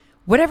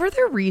Whatever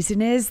their reason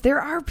is,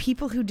 there are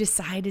people who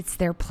decide it's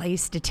their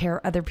place to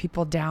tear other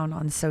people down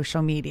on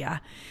social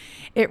media.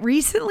 It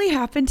recently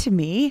happened to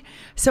me,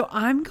 so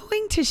I'm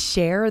going to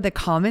share the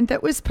comment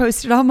that was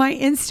posted on my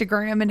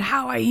Instagram and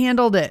how I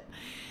handled it.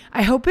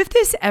 I hope if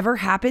this ever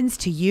happens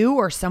to you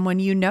or someone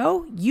you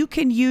know, you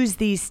can use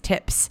these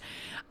tips.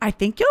 I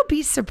think you'll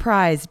be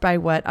surprised by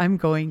what I'm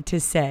going to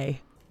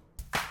say.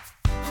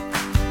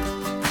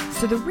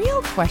 So the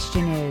real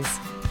question is,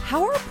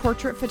 how are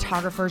portrait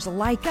photographers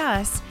like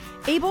us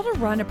able to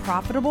run a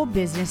profitable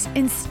business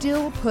and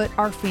still put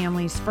our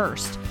families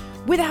first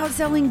without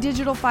selling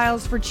digital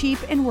files for cheap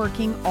and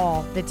working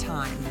all the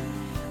time?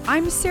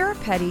 I'm Sarah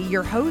Petty,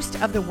 your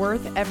host of the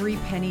Worth Every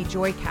Penny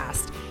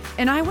Joycast,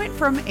 and I went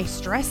from a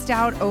stressed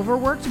out,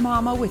 overworked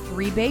mama with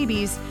 3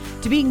 babies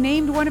to being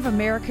named one of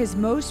America's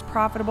most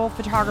profitable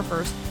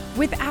photographers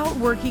without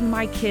working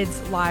my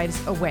kids'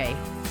 lives away.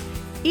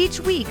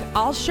 Each week,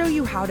 I'll show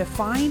you how to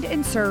find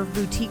and serve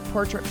boutique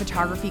portrait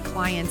photography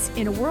clients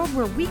in a world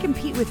where we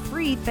compete with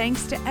free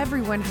thanks to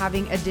everyone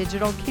having a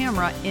digital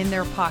camera in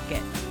their pocket.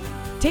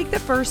 Take the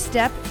first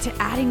step to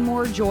adding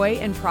more joy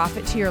and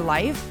profit to your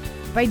life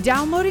by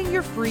downloading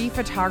your free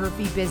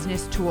photography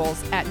business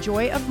tools at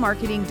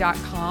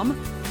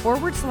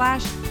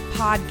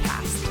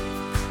joyofmarketing.com/podcast.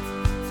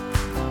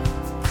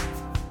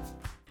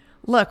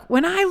 Look,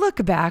 when I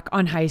look back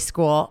on high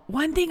school,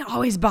 one thing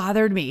always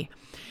bothered me.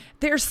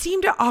 There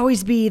seemed to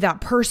always be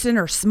that person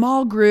or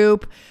small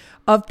group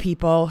of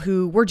people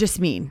who were just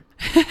mean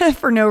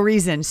for no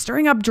reason,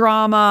 stirring up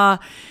drama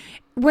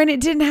when it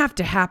didn't have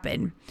to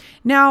happen.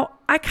 Now,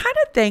 I kind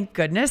of thank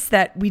goodness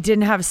that we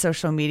didn't have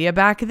social media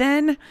back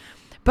then.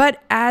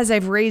 But as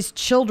I've raised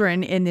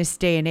children in this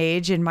day and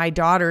age, and my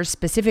daughters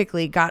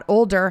specifically got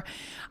older,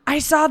 I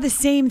saw the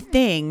same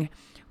thing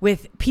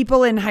with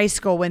people in high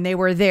school when they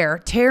were there,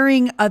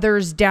 tearing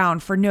others down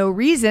for no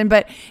reason,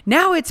 but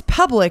now it's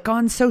public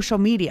on social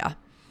media.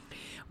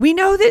 We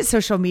know that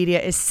social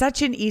media is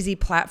such an easy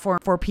platform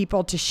for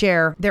people to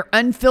share their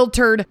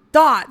unfiltered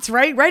thoughts,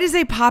 right? Right as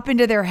they pop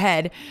into their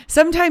head,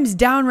 sometimes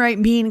downright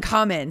mean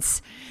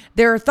comments,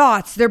 their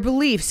thoughts, their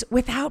beliefs,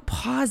 without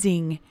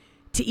pausing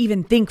to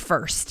even think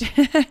first,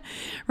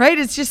 right?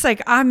 It's just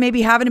like, I'm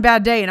maybe having a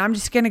bad day and I'm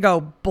just going to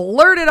go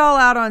blurt it all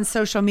out on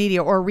social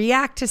media or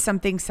react to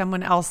something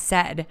someone else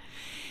said.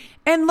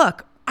 And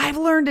look, I've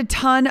learned a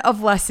ton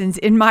of lessons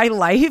in my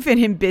life and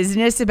in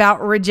business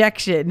about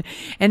rejection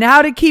and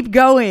how to keep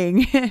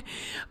going.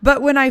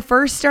 But when I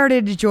first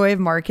started Joy of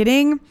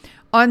Marketing,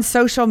 on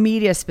social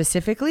media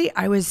specifically,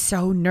 I was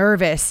so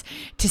nervous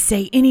to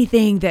say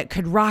anything that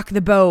could rock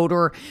the boat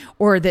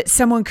or that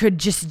someone could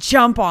just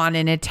jump on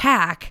and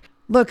attack.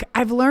 Look,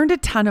 I've learned a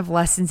ton of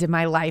lessons in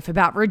my life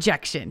about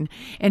rejection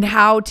and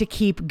how to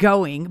keep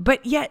going.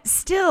 But yet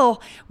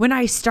still, when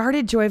I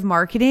started Joy of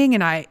Marketing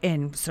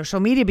and social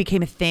media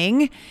became a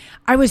thing,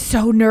 I was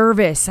so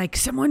nervous. Like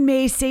someone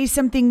may say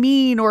something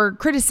mean or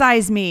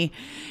criticize me.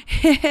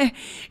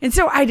 And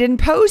so I didn't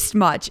post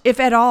much, if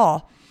at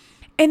all.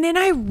 And then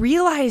I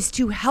realized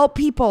to help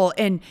people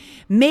and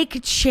make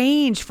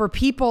change for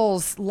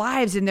people's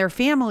lives and their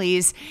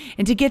families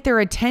and to get their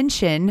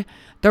attention,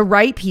 the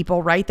right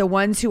people, right? The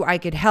ones who I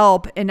could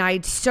help. And I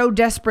so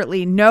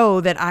desperately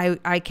know that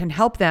I can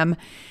help them.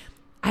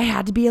 I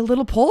had to be a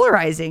little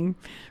polarizing,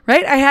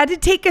 right? I had to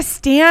take a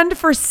stand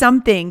for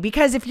something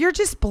because if you're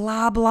just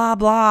blah, blah,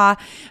 blah,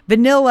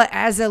 vanilla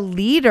as a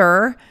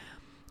leader,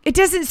 it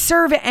doesn't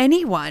serve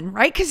anyone,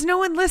 right? Because no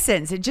one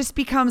listens. It just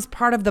becomes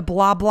part of the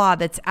blah, blah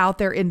that's out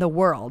there in the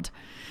world.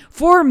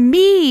 For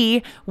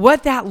me,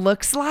 what that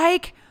looks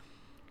like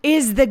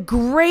is the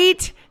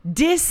great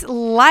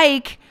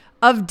dislike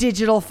of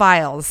digital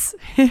files.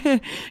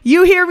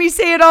 You hear me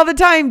say it all the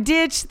time,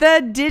 ditch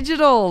the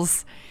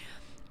digitals.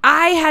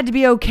 I had to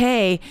be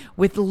okay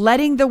with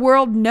letting the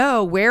world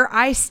know where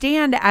I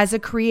stand as a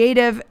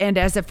creative and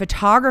as a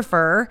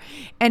photographer,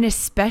 and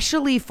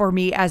especially for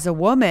me as a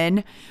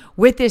woman,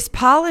 with this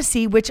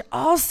policy, which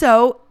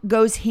also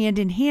goes hand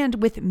in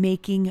hand with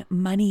making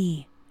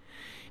money.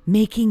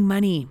 Making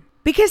money.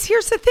 Because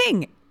here's the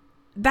thing.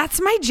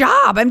 That's my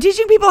job. I'm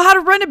teaching people how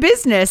to run a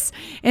business.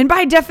 And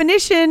by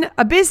definition,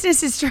 a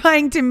business is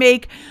trying to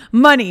make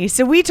money.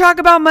 So we talk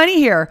about money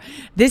here.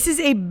 This is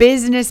a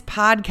business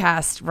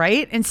podcast,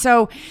 right? And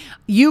so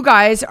you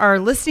guys are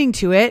listening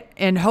to it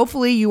and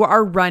hopefully you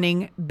are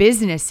running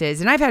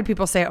businesses. And I've had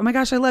people say, oh my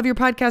gosh, I love your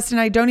podcast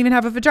and I don't even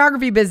have a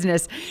photography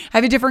business. I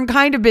have a different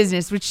kind of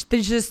business, which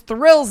just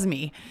thrills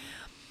me.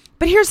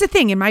 But here's the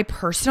thing, in my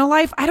personal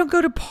life, I don't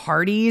go to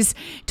parties,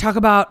 talk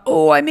about,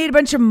 oh, I made a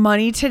bunch of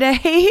money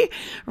today,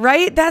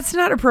 right? That's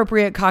not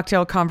appropriate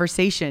cocktail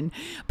conversation.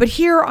 But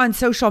here on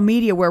social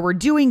media where we're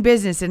doing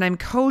business and I'm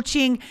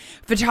coaching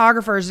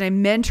photographers and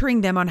I'm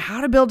mentoring them on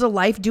how to build a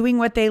life doing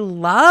what they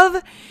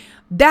love,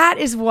 that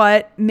is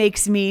what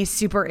makes me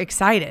super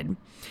excited.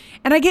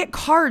 And I get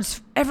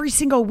cards every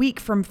single week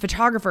from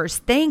photographers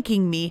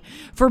thanking me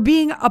for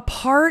being a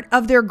part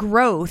of their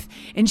growth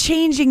and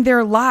changing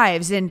their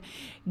lives and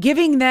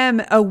giving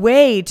them a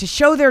way to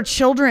show their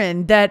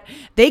children that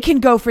they can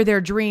go for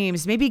their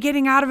dreams, maybe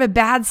getting out of a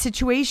bad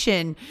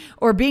situation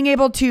or being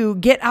able to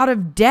get out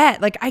of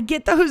debt. Like I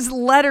get those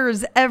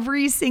letters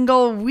every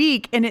single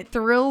week and it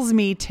thrills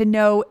me to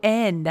no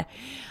end.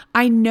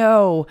 I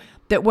know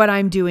that what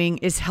I'm doing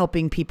is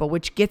helping people,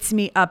 which gets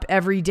me up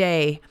every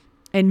day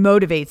and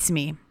motivates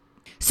me.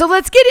 So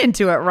let's get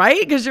into it, right?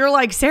 Because you're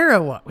like,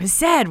 Sarah, what was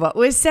said? What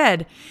was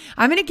said?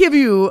 I'm going to give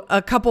you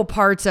a couple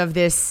parts of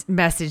this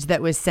message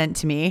that was sent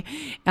to me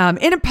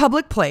in a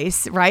public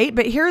place, right?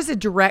 But here's a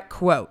direct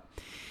quote.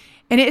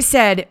 And it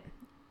said,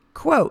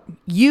 quote,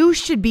 "You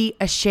should be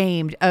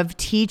ashamed of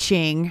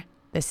teaching,"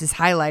 this is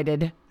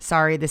highlighted.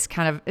 Sorry, this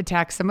kind of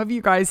attacks some of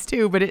you guys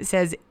too, but it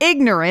says,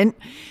 "ignorant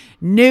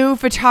new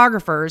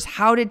photographers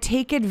how to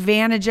take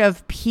advantage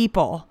of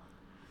people.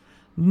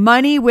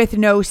 Money with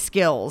no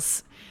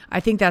skills." I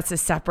think that's a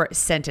separate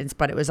sentence,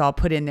 but it was all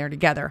put in there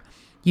together.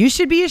 "You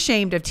should be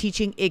ashamed of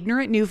teaching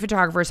ignorant new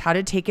photographers how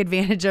to take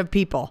advantage of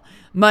people.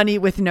 Money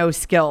with no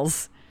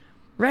skills."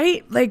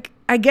 Right? Like,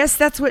 I guess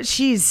that's what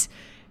she's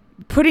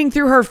putting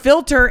through her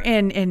filter,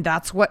 and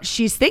that's what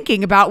she's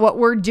thinking about what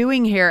we're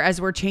doing here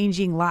as we're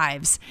changing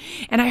lives.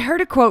 And I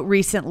heard a quote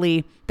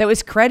recently that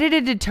was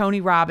credited to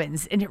Tony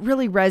Robbins, and it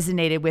really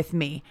resonated with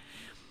me.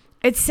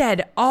 It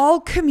said, "All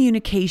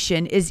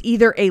communication is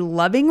either a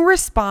loving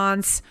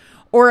response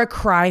or a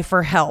cry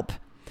for help."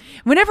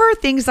 Whenever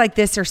things like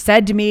this are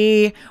said to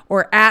me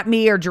or at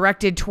me or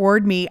directed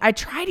toward me, I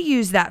try to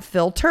use that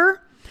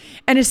filter.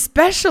 And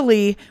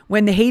especially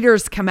when the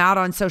haters come out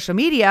on social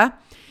media,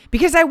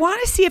 because I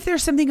want to see if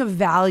there's something of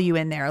value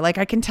in there. Like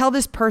I can tell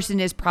this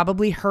person is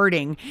probably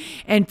hurting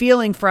and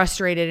feeling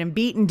frustrated and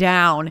beaten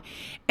down.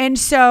 And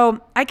so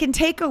I can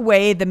take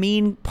away the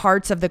mean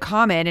parts of the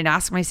comment and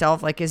ask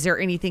myself, like, is there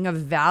anything of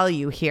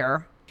value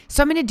here?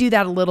 So I'm going to do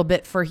that a little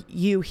bit for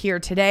you here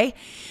today.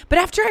 But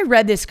after I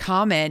read this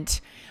comment,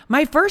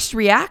 my first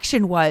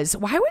reaction was,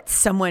 why would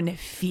someone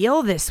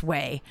feel this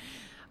way?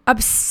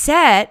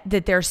 Upset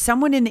that there's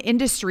someone in the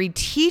industry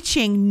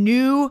teaching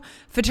new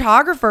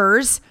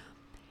photographers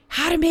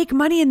how to make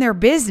money in their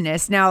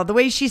business. Now, the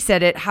way she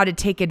said it, how to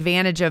take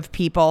advantage of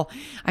people,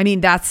 I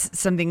mean, that's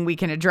something we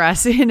can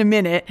address in a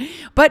minute.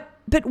 But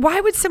why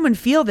would someone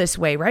feel this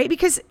way, right?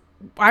 Because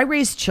I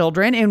raised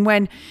children, and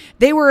when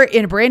they were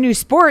in a brand new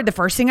sport, the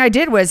first thing I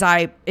did was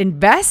I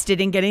invested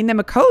in getting them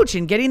a coach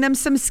and getting them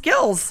some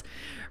skills,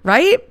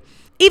 right?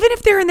 Even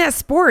if they're in that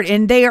sport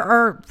and they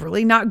are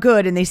really not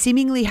good and they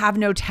seemingly have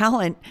no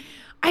talent,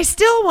 I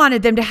still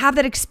wanted them to have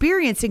that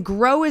experience and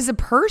grow as a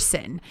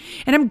person.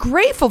 And I'm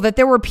grateful that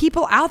there were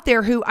people out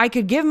there who I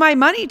could give my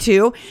money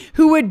to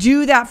who would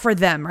do that for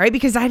them, right?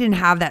 Because I didn't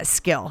have that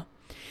skill.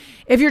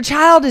 If your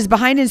child is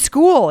behind in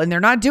school and they're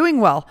not doing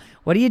well,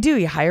 what do?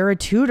 You hire a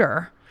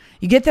tutor.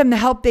 You get them the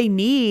help they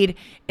need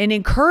and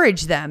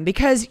encourage them,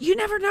 because you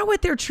never know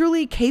what they're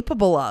truly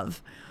capable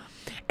of.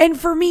 And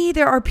for me,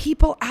 there are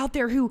people out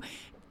there who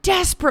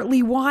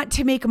desperately want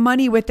to make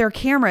money with their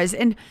cameras.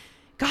 And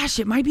gosh,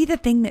 it might be the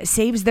thing that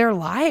saves their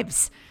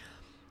lives,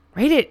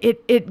 right?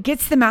 It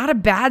gets them out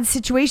of bad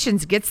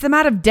situations, gets them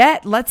out of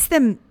debt, lets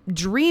them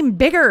dream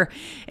bigger,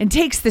 and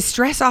takes the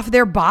stress off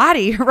their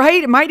body,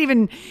 right? It might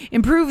even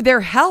improve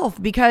their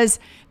health because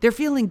they're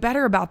feeling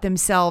better about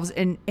themselves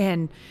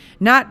and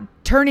not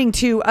turning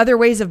to other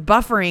ways of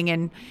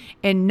buffering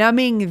and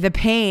numbing the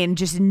pain,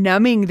 just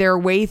numbing their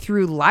way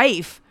through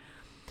life.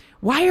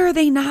 Why are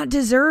they not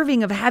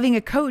deserving of having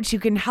a coach who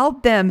can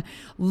help them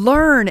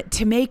learn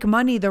to make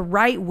money the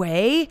right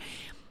way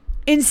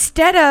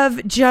instead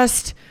of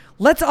just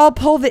let's all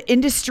pull the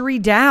industry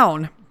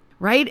down,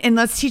 right? And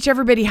let's teach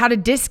everybody how to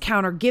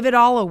discount or give it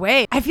all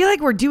away. I feel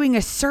like we're doing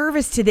a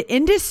service to the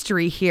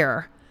industry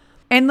here.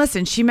 And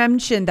listen, she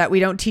mentioned that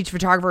we don't teach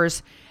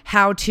photographers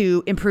how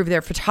to improve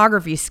their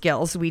photography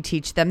skills. We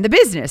teach them the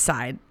business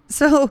side.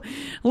 So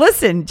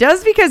listen,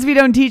 just because we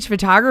don't teach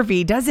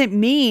photography doesn't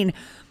mean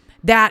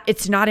that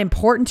it's not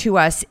important to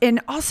us. And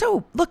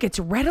also, look, it's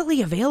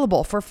readily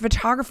available for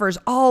photographers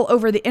all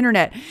over the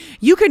internet.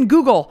 You can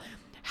Google,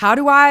 how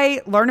do I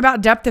learn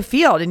about depth of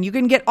field? And you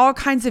can get all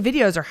kinds of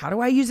videos. Or how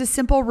do I use a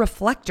simple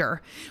reflector?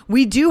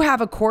 We do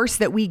have a course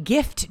that we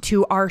gift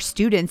to our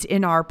students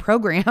in our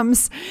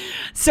programs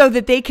so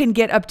that they can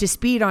get up to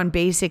speed on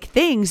basic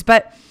things.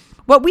 But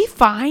what we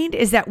find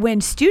is that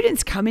when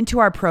students come into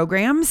our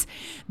programs,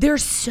 they're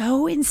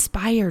so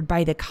inspired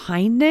by the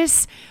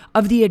kindness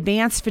of the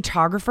advanced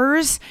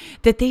photographers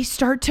that they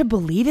start to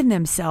believe in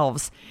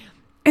themselves,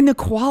 and the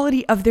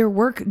quality of their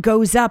work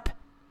goes up,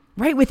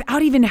 right?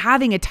 Without even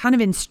having a ton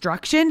of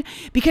instruction,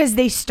 because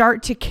they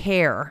start to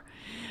care,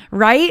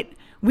 right?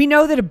 We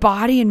know that a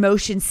body in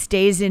motion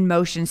stays in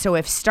motion. So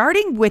if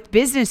starting with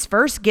business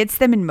first gets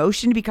them in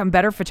motion to become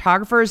better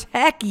photographers,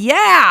 heck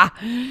yeah.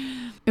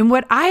 And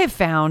what I have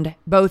found,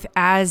 both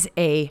as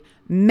a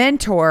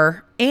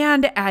mentor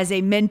and as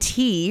a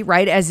mentee,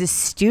 right? As a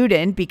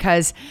student,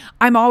 because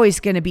I'm always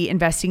going to be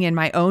investing in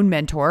my own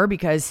mentor,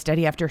 because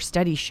study after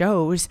study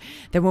shows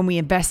that when we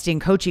invest in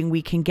coaching,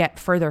 we can get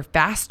further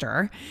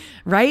faster,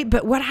 right?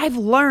 But what I've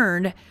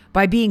learned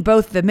by being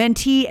both the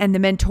mentee and the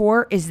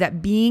mentor is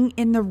that being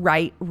in the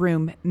right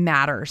room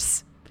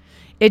matters.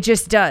 It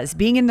just does.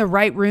 Being in the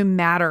right room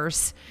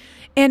matters.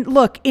 And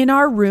look, in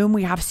our room,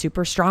 we have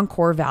super strong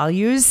core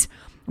values.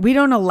 We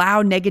don't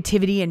allow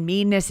negativity and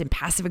meanness and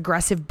passive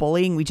aggressive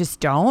bullying. We just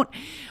don't.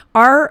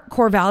 Our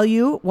core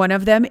value, one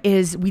of them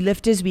is we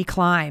lift as we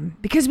climb,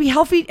 because we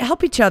help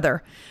each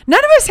other.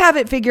 None of us have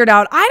it figured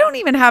out. I don't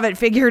even have it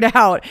figured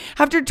out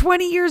after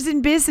 20 years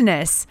in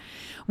business.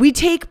 We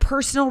take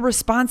personal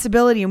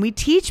responsibility and we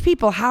teach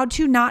people how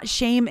to not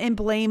shame and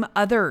blame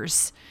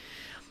others.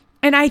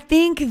 And I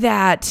think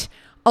that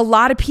a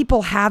lot of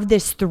people have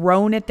this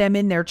thrown at them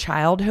in their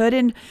childhood,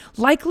 and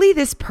likely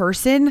this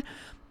person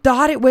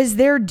thought it was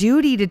their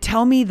duty to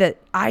tell me that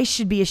I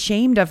should be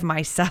ashamed of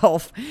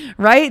myself,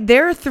 right?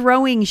 They're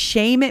throwing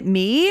shame at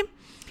me.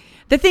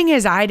 The thing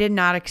is, I did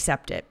not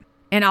accept it.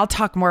 And I'll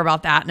talk more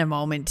about that in a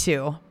moment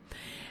too.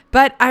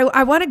 But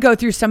I want to go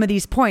through some of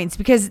these points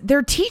because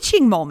they're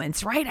teaching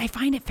moments, right? I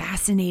find it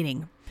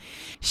fascinating.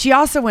 She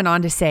also went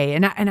on to say,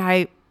 and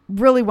I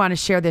really want to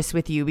share this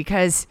with you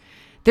because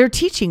they're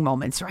teaching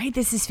moments, right?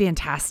 This is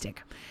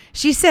fantastic.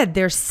 She said,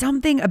 there's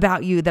something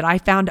about you that I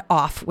found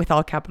off, with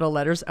all capital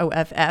letters,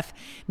 OFF.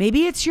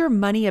 Maybe it's your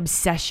money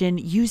obsession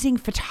using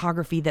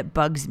photography that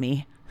bugs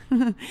me.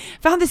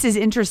 Found this is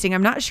interesting.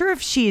 I'm not sure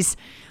if she's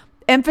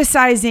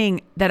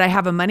emphasizing that I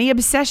have a money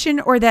obsession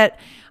or that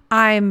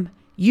I'm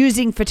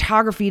using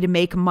photography to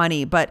make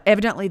money, but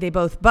evidently they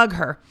both bug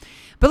her.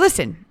 But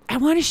listen, I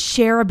want to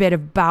share a bit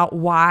about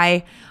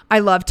why I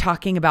love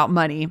talking about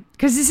money,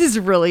 because this is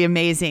really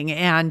amazing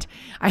and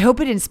I hope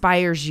it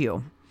inspires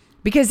you.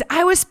 Because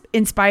I was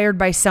inspired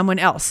by someone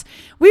else.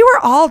 We were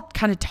all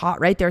kind of taught,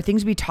 right? There are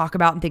things we talk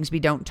about and things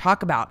we don't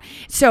talk about.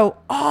 So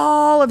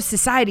all of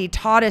society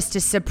taught us to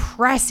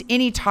suppress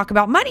any talk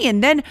about money.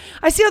 And then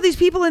I see all these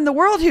people in the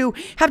world who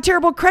have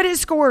terrible credit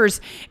scores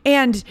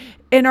and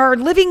are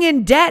living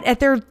in debt at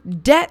their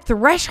debt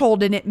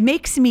threshold. And it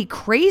makes me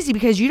crazy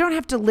because you don't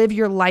have to live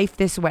your life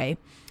this way.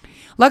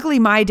 Luckily,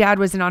 my dad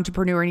was an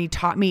entrepreneur and he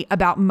taught me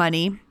about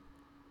money.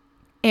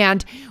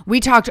 And we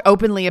talked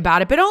openly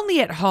about it, but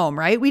only at home,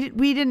 right? We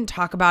didn't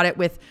talk about it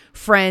with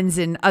friends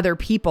and other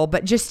people,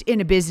 but just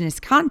in a business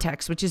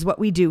context, which is what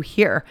we do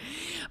here.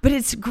 But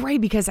it's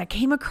great because I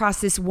came across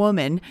this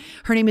woman.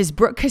 Her name is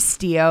Brooke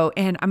Castillo,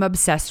 and I'm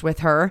obsessed with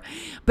her.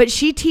 But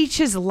she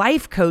teaches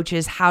life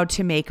coaches how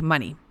to make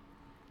money,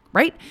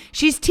 right?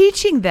 She's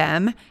teaching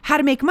them how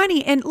to make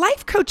money. And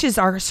life coaches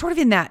are sort of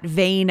in that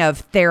vein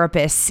of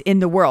therapists in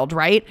the world,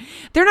 right?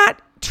 They're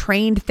not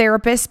trained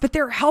therapists, but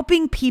they're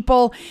helping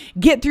people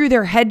get through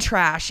their head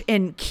trash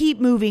and keep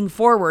moving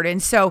forward. And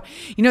so,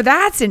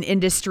 that's an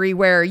industry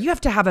where you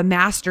have to have a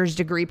master's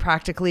degree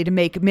practically to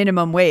make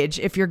minimum wage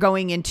if you're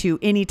going into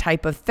any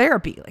type of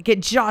therapy. Like,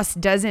 it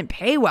just doesn't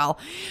pay well.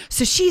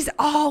 So she's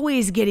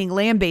always getting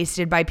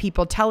lambasted by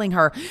people telling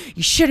her,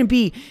 you shouldn't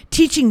be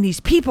teaching these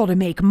people to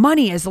make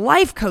money as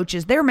life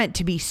coaches. They're meant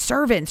to be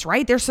servants,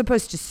 right? They're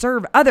supposed to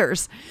serve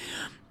others.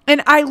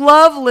 And I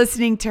love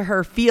listening to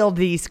her field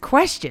these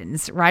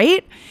questions,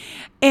 right?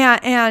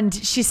 And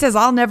she says,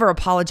 I'll never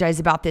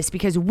apologize about this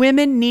because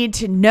women need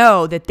to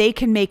know that they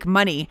can make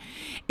money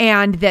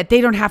and that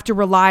they don't have to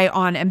rely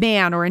on a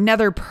man or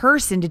another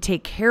person to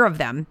take care of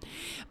them.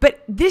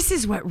 But this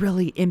is what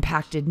really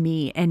impacted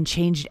me and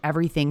changed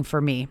everything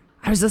for me.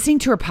 I was listening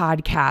to her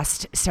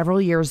podcast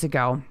several years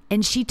ago,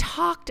 and she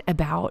talked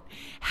about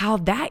how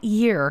that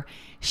year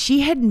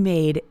she had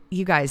made,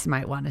 you guys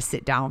might want to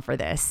sit down for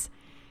this,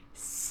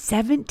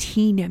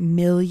 $17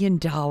 million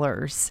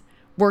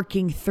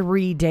working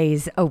 3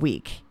 days a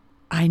week.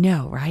 I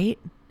know, right?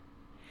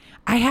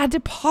 I had to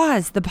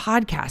pause the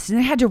podcast and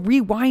I had to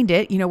rewind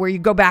it, where you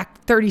go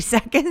back 30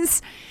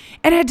 seconds,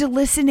 and I had to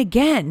listen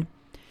again.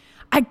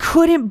 I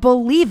couldn't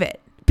believe it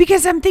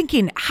because I'm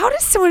thinking, how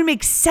does someone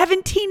make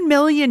 $17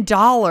 million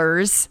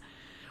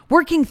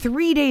working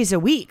 3 days a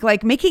week?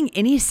 Like, making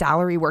any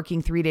salary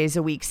working 3 days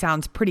a week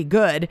sounds pretty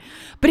good.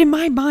 But in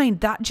my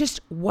mind, that just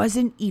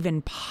wasn't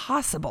even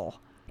possible.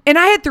 And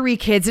I had 3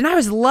 kids and I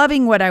was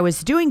loving what I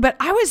was doing, but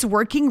I was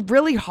working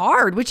really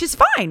hard, which is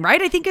fine,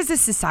 right? I think as a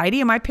society,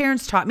 and my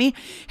parents taught me,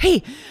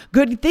 hey,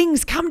 good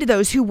things come to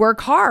those who work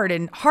hard.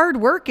 And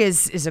hard work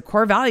is a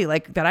core value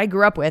like that I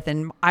grew up with.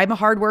 And I'm a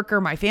hard worker.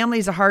 My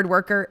family's a hard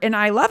worker and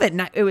I love it.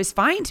 And it was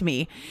fine to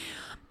me.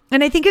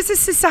 And I think as a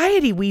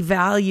society, we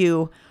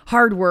value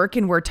hard work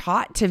and we're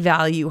taught to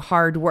value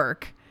hard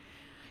work.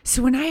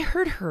 So when I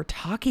heard her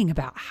talking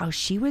about how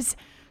she was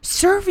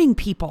serving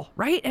people,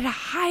 right, at a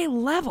high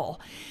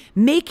level,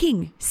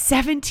 making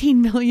 $17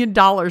 million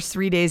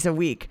 3 days a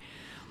week,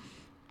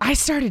 I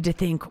started to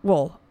think,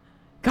 well,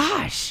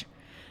 gosh,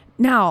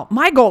 now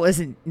my goal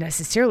isn't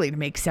necessarily to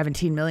make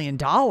 $17 million.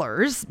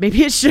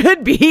 Maybe it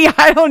should be.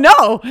 I don't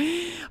know.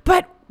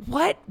 But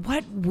what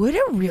would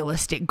a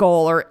realistic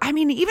goal, or I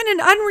mean, even an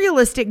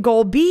unrealistic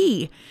goal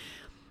be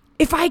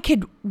if I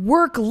could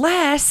work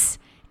less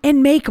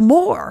and make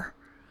more?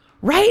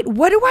 Right?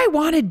 What do I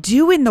want to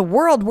do in the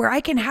world where I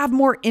can have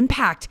more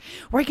impact,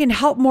 where I can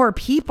help more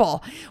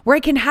people, where I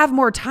can have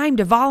more time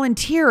to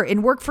volunteer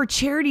and work for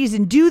charities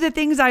and do the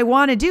things I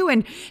want to do?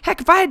 And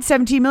heck, if I had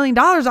 $17 million,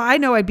 I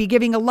know I'd be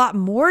giving a lot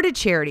more to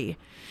charity.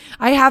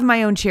 I have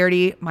my own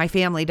charity. My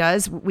family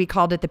does. We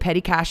called it the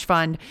Petty Cash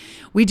Fund.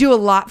 We do a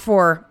lot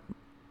for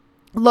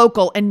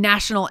local and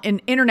national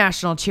and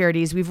international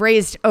charities. We've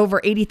raised over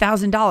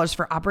 $80,000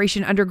 for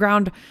Operation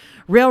Underground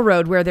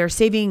Railroad, where they're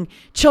saving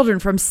children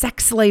from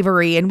sex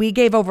slavery. And we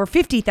gave over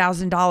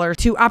 $50,000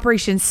 to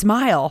Operation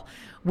Smile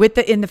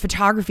in the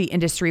photography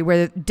industry,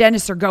 where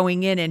dentists are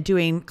going in and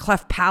doing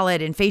cleft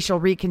palate and facial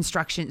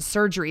reconstruction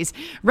surgeries,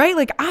 right?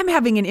 Like, I'm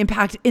having an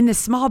impact in the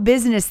small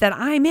business that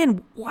I'm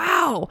in.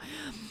 Wow.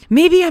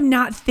 Maybe I'm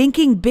not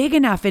thinking big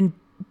enough. And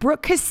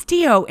Brooke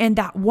Castillo and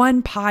that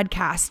one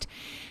podcast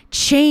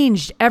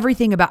changed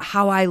everything about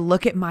how I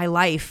look at my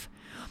life.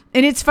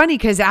 And it's funny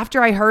because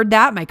after I heard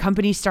that, my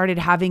company started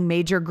having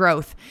major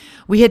growth.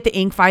 We hit the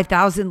Inc.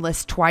 5000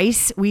 list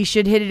twice. We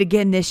should hit it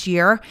again this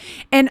year.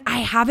 And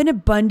I have an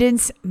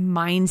abundance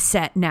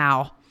mindset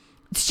now.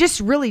 It's just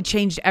really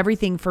changed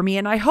everything for me.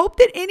 And I hope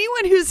that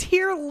anyone who's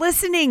here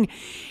listening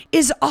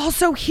is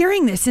also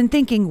hearing this and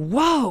thinking,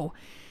 whoa,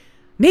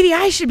 maybe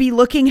I should be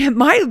looking at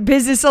my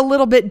business a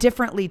little bit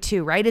differently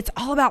too, right? It's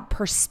all about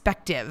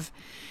perspective.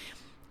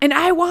 And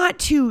I want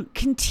to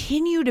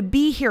continue to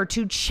be here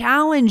to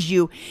challenge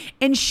you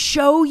and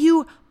show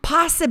you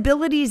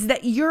possibilities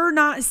that you're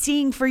not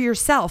seeing for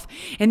yourself,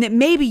 and that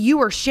maybe you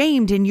are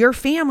shamed in your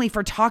family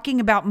for talking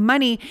about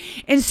money.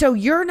 And so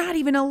you're not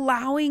even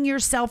allowing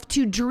yourself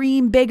to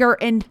dream bigger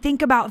and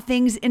think about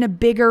things in a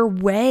bigger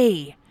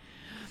way.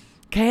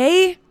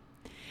 Okay?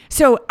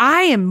 So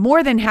I am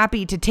more than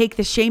happy to take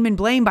the shame and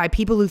blame by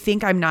people who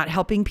think I'm not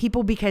helping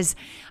people, because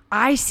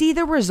I see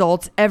the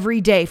results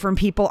every day from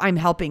people I'm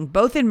helping,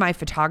 both in my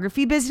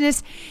photography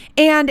business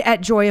and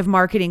at Joy of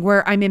Marketing,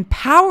 where I'm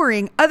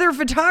empowering other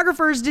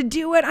photographers to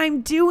do what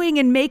I'm doing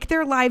and make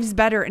their lives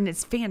better. And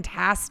it's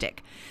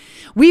fantastic.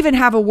 We even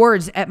have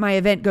awards at my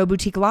event, Go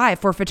Boutique Live,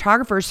 for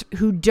photographers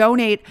who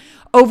donate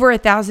over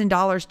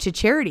 $1,000 to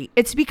charity.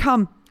 It's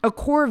become a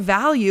core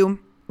value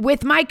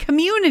with my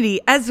community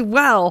as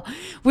well,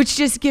 which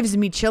just gives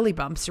me chilly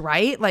bumps,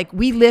 right? Like,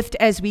 we lift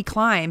as we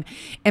climb,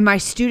 and my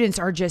students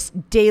are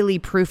just daily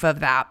proof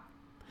of that.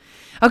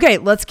 Okay,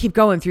 let's keep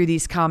going through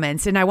these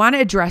comments. And I want to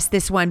address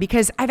this one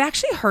because I've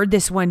actually heard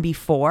this one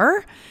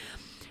before,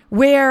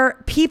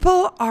 where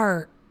people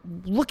are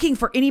looking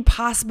for any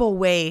possible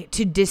way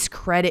to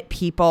discredit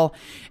people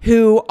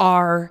who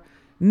are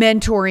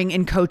mentoring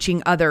and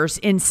coaching others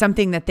in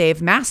something that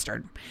they've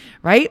mastered,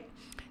 right?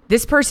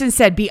 This person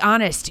said, be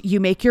honest, you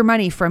make your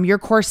money from your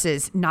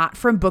courses, not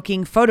from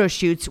booking photo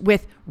shoots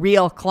with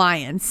real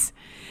clients.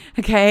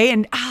 Okay.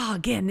 And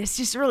again, this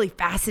just really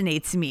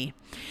fascinates me.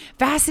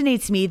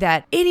 Fascinates me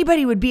that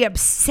anybody would be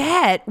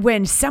upset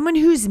when someone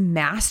who's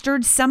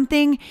mastered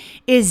something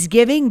is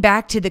giving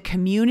back to the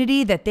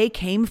community that they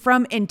came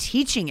from and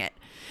teaching it.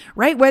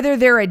 Right? Whether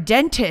they're a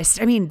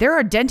dentist. I mean, there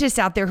are dentists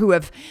out there who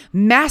have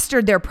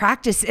mastered their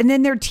practice and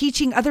then they're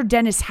teaching other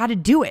dentists how to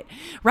do it,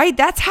 right?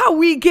 That's how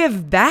we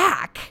give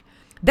back.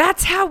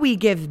 That's how we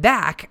give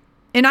back.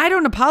 And I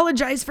don't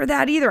apologize for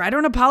that either. I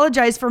don't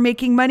apologize for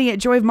making money at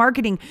Joy of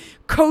Marketing,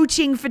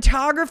 coaching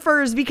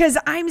photographers, because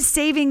I'm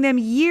saving them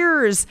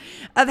years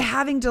of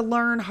having to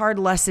learn hard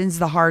lessons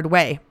the hard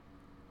way.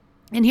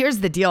 And here's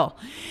the deal.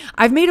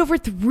 I've made over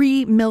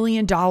 $3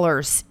 million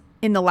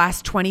in the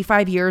last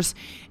 25 years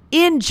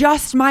in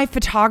just my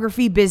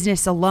photography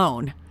business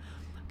alone.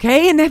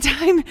 Okay. And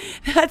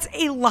that's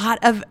a lot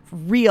of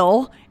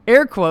real,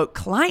 air quote,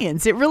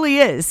 clients. It really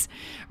is,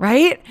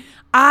 right?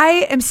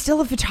 I am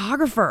still a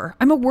photographer.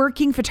 I'm a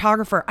working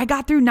photographer. I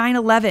got through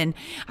 9/11.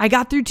 I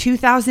got through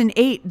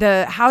 2008,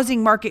 the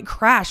housing market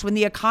crash when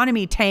the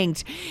economy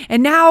tanked,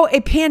 and now a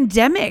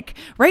pandemic,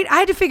 right? I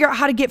had to figure out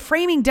how to get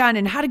framing done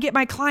and how to get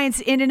my clients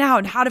in and out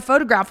and how to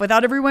photograph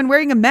without everyone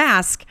wearing a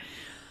mask.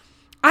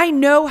 I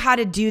know how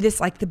to do this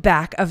like the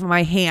back of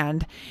my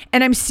hand,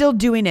 and I'm still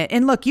doing it.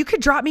 And look, you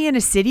could drop me in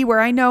a city where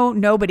I know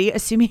nobody,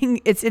 assuming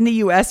it's in the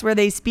US where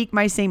they speak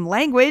my same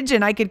language,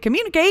 and I could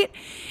communicate,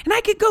 and I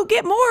could go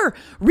get more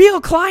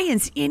real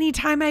clients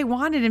anytime I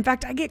wanted. In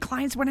fact, I get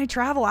clients when I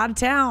travel out of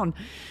town.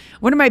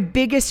 One of my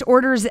biggest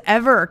orders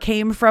ever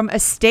came from a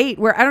state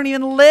where I don't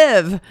even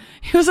live.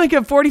 It was like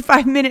a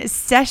 45-minute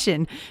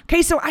session.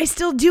 Okay, so I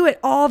still do it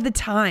all the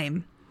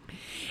time.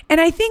 And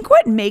I think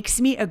what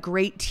makes me a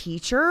great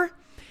teacher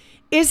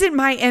isn't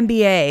my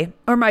MBA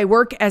or my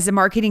work as a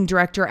marketing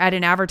director at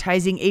an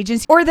advertising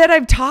agency, or that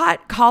I've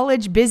taught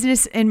college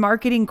business and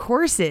marketing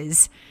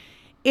courses.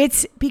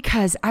 It's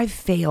because I've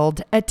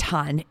failed a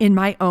ton in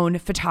my own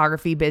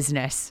photography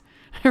business.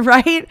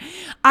 right?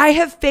 I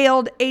have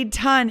failed a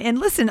ton. And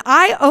listen,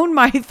 I own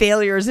my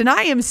failures and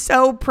I am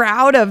so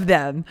proud of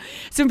them.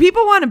 So when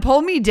people want to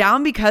pull me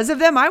down because of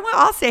them,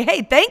 I'll say,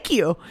 hey, thank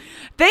you.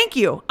 Thank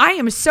you. I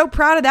am so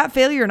proud of that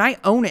failure and I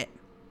own it.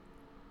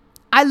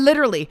 I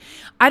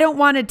don't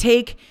want to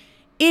take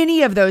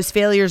any of those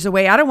failures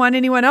away. I don't want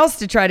anyone else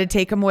to try to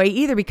take them away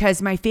either,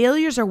 because my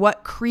failures are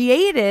what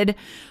created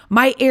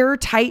my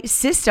airtight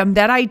system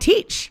that I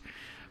teach,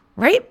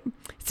 right?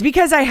 It's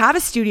because I have a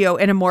studio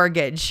and a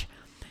mortgage.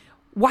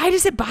 Why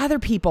does it bother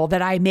people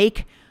that I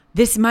make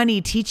this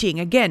money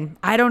teaching? Again,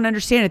 I don't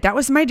understand it. That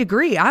was my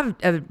degree. I have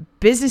a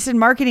business and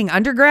marketing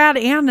undergrad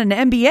and an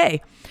MBA.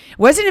 It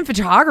wasn't in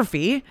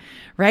photography,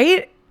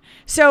 right?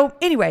 So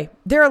anyway,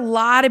 there are a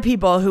lot of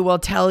people who will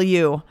tell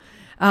you,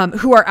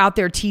 who are out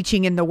there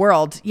teaching in the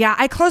world. Yeah,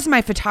 I closed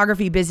my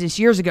photography business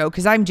years ago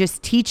because I'm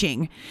just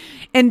teaching.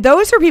 And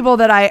those are people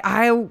that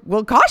I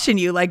will caution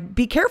you, like,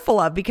 be careful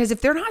of, because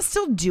if they're not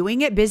still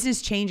doing it,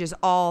 business changes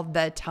all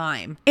the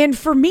time. And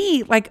for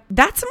me, like,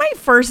 that's my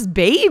first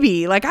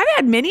baby. Like, I've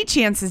had many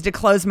chances to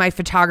close my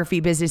photography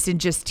business and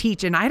just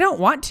teach, and I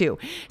don't want to.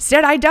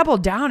 Instead, I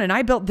doubled down and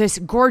I built this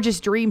gorgeous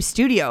dream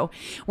studio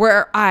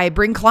where I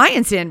bring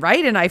clients in,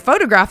 right? And I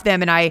photograph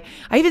them, and I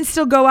even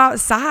still go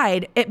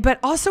outside, but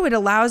also it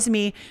allows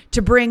me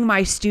to bring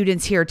my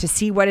students here to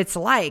see what it's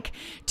like,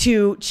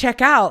 to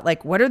check out,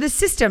 like, what are the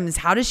systems?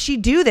 How does she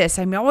do this?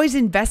 I'm always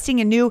investing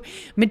in new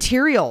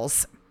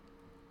materials.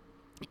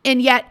 And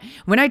yet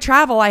when I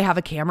travel, I have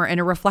a camera and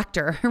a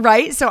reflector,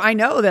 right? So I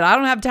know that I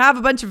don't have to have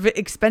a bunch of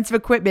expensive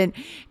equipment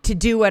to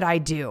do what I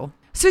do.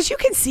 So as you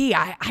can see,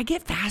 I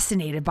get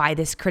fascinated by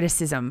this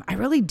criticism. I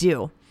really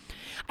do.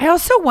 I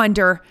also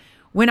wonder,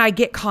 when I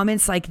get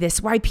comments like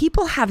this, why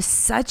people have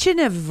such an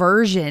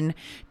aversion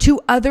to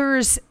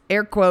others,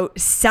 air quote,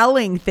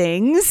 selling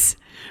things,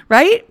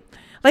 right?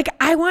 Like,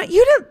 I want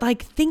you to,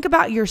 like, think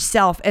about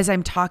yourself as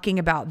I'm talking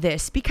about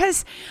this,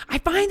 because I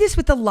find this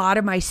with a lot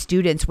of my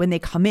students when they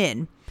come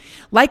in.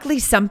 Likely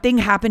something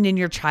happened in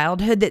your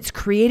childhood that's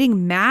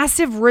creating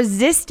massive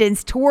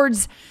resistance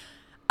towards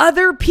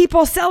other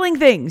people selling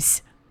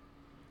things.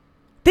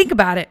 Think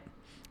about it.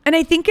 And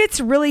I think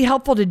it's really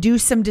helpful to do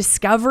some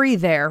discovery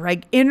there,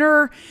 like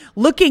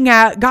looking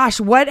at, gosh,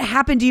 what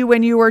happened to you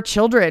when you were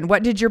children?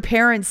 What did your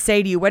parents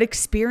say to you? What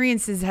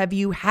experiences have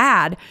you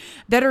had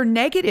that are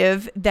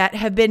negative that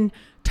have been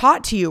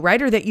taught to you,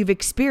 right? Or that you've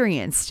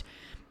experienced?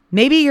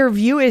 Maybe your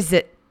view is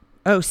that,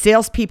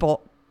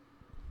 salespeople,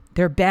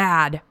 they're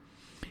bad.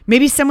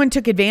 Maybe someone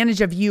took advantage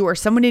of you or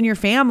someone in your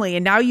family,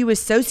 and now you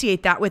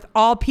associate that with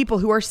all people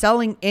who are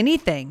selling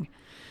anything.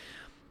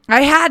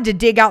 I had to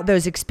dig out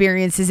those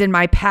experiences in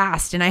my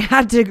past, and I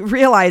had to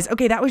realize,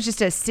 okay, that was just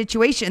a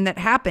situation that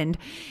happened.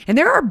 And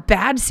there are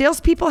bad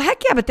salespeople.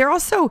 Heck yeah, but there are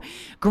also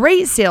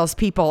great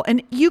salespeople.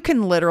 And you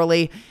can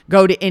literally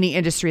go to any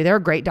industry. There are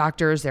great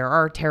doctors. There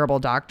are terrible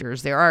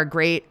doctors. There are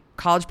great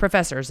college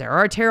professors. There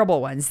are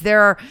terrible ones.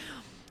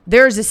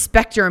 There's a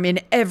spectrum in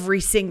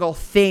every single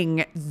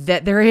thing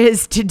that there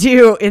is to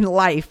do in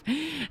life.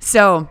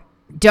 So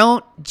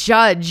don't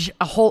judge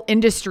a whole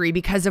industry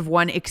because of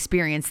one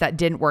experience that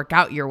didn't work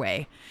out your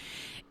way.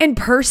 And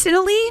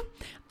personally,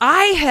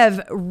 I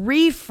have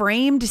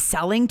reframed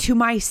selling to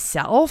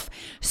myself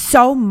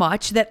so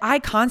much that I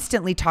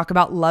constantly talk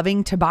about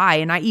loving to buy,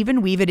 and I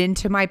even weave it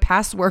into my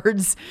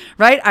passwords,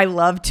 right? I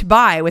love to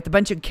buy with a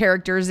bunch of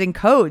characters and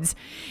codes,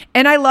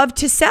 and I love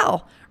to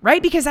sell,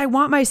 right? Because I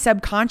want my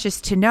subconscious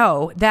to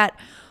know that,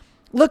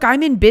 look,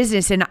 I'm in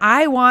business and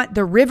I want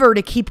the river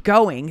to keep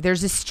going.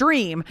 There's a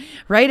stream,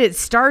 right? It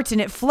starts and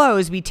it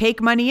flows. We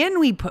take money in,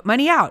 we put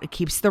money out. It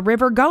keeps the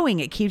river going.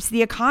 It keeps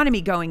the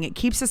economy going. It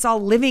keeps us all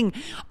living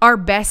our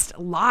best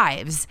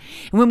lives.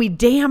 And when we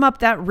dam up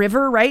that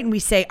river, right? And we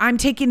say, I'm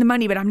taking the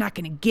money, but I'm not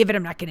going to give it.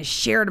 I'm not going to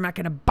share it. I'm not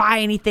going to buy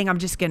anything. I'm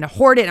just going to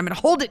hoard it. I'm going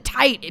to hold it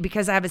tight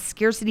because I have a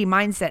scarcity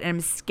mindset and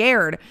I'm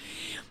scared.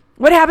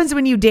 What happens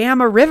when you dam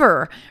a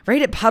river,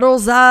 right? It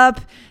puddles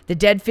up, the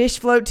dead fish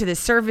float to the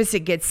surface,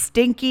 it gets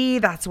stinky.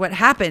 That's what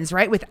happens,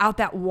 right? Without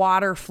that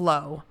water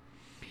flow.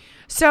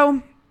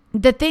 So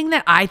the thing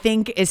that I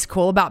think is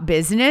cool about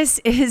business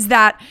is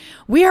that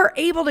we are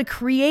able to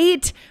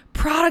create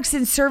products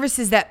and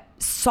services that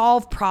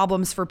solve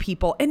problems for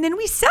people, and then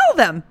we sell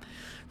them,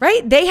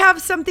 right? They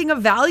have something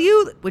of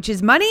value, which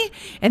is money,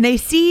 and they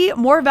see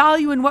more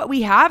value in what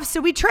we have,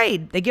 so we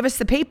trade. They give us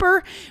the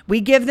paper,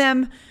 we give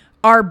them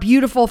our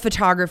beautiful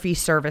photography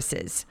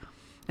services.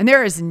 And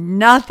there is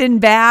nothing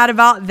bad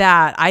about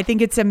that. I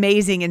think it's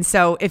amazing. And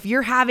so if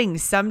you're having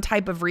some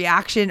type of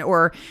reaction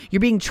or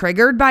you're being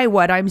triggered by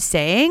what I'm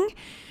saying,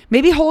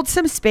 maybe hold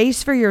some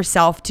space for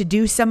yourself to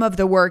do some of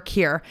the work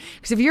here.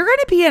 Because if you're going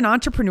to be an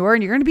entrepreneur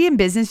and you're going to be in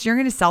business, you're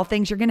going to sell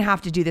things, you're going to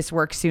have to do this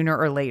work sooner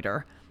or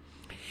later.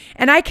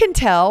 And I can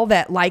tell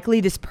that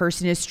likely this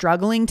person is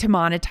struggling to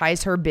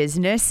monetize her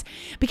business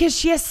because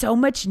she has so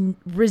much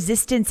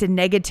resistance and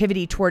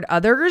negativity toward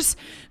others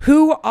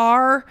who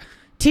are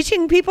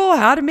teaching people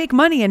how to make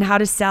money and how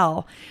to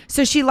sell.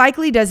 So she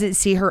likely doesn't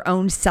see her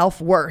own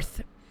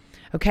self-worth.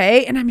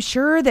 Okay. And I'm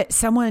sure that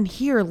someone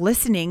here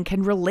listening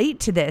can relate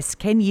to this.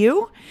 Can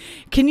you?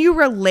 Can you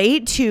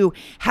relate to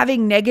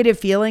having negative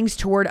feelings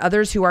toward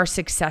others who are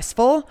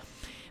successful?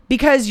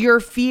 Because your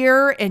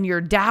fear and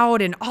your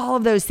doubt and all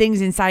of those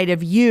things inside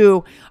of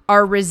you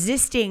are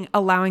resisting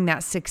allowing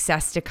that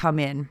success to come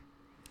in.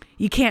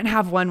 You can't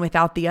have one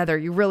without the other.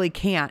 You really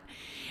can't.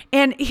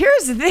 And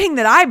here's the thing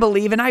that I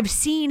believe, and I've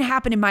seen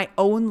happen in my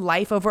own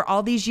life over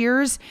all these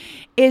years,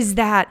 is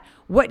that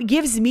what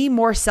gives me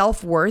more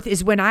self-worth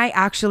is when I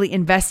actually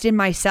invest in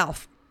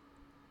myself.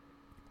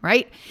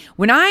 Right?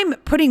 When I'm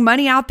putting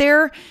money out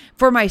there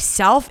for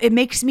myself, it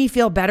makes me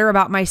feel better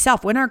about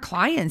myself. When our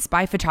clients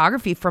buy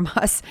photography from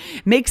us,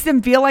 it makes them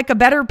feel like a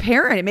better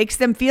parent. It makes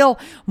them feel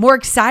more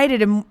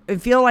excited and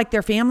feel like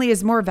their family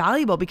is more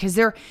valuable because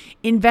they're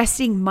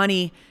investing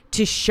money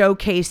to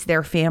showcase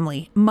their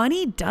family.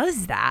 Money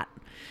does that.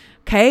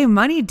 Okay?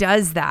 Money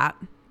does that.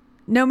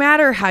 No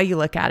matter how you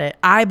look at it,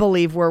 I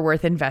believe we're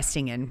worth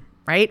investing in.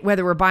 Right?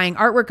 Whether we're buying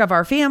artwork of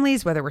our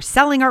families, whether we're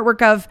selling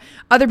artwork of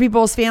other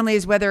people's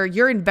families, whether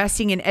you're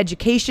investing in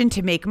education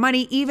to make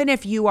money, even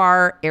if you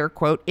are air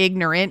quote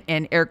ignorant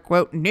and air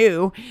quote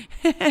new,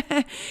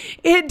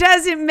 it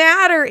doesn't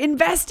matter.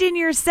 Invest in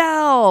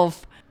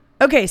yourself.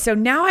 Okay, so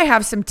now I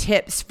have some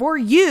tips for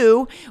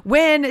you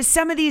when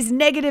some of these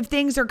negative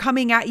things are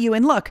coming at you.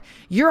 And look,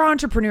 you're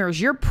entrepreneurs,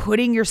 you're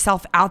putting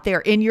yourself out there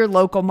in your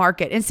local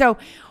market. And so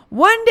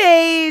one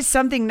day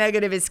something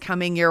negative is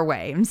coming your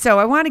way. And so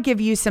I want to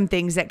give you some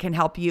things that can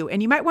help you.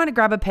 And you might want to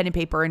grab a pen and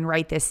paper and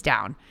write this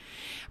down.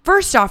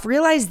 First off,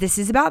 realize this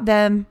is about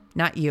them,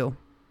 not you.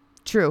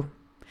 True.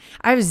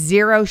 I have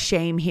zero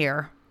shame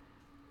here.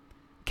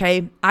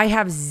 Okay. I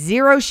have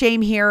zero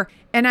shame here.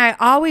 And I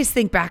always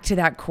think back to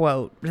that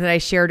quote that I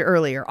shared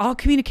earlier. All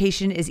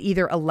communication is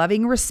either a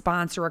loving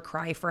response or a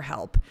cry for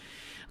help.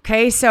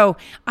 Okay, so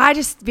I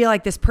just feel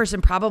like this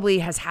person probably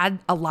has had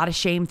a lot of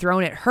shame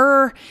thrown at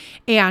her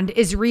and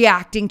is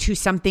reacting to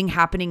something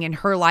happening in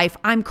her life.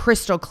 I'm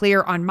crystal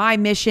clear on my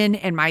mission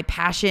and my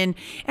passion,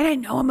 and I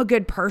know I'm a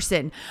good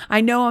person.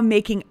 I know I'm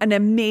making an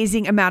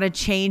amazing amount of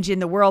change in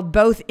the world,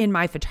 both in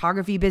my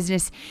photography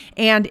business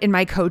and in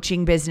my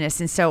coaching business.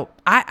 And so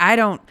I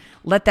don't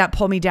let that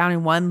pull me down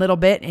in one little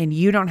bit, and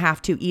you don't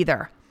have to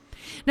either.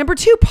 Number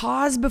 2,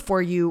 pause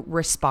before you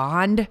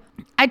respond.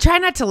 I try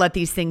not to let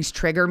these things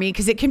trigger me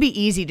because it can be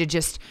easy to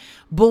just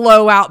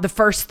blow out the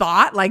first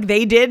thought like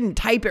they did and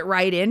type it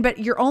right in, but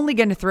you're only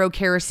going to throw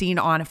kerosene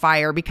on a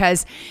fire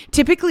because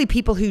typically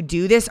people who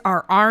do this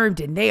are armed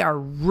and they are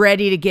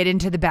ready to get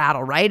into the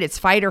battle, right? It's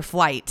fight or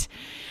flight.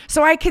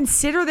 So I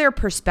consider their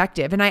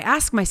perspective and I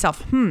ask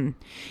myself,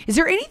 is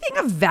there anything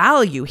of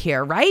value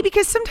here, right?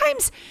 Because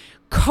sometimes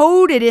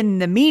coded in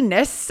the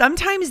meanness,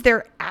 sometimes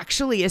there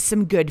actually is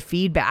some good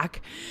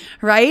feedback,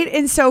 right?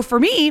 And so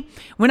for me,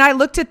 when I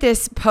looked at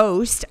this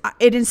post,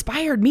 it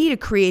inspired me to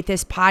create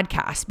this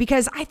podcast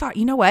because I thought,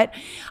 you know what?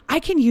 I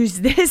can use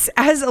this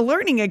as a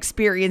learning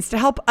experience to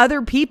help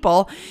other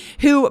people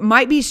who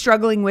might be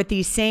struggling with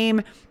these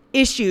same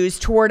issues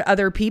toward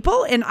other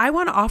people. And I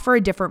want to offer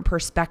a different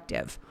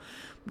perspective.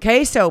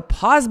 Okay, so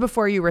pause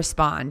before you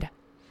respond.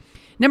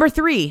 Number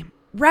 3,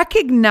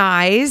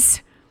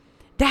 recognize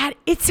that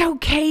it's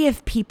okay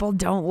if people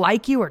don't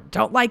like you or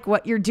don't like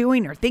what you're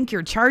doing or think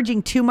you're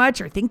charging too much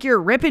or think you're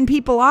ripping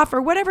people off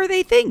or whatever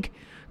they think.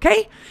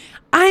 Okay?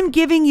 I'm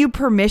giving you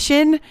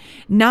permission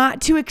not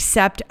to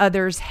accept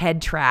others'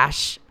 head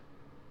trash.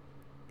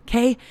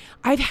 Okay?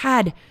 I've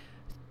had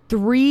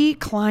 3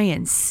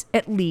 clients,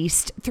 at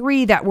least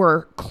 3 that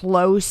were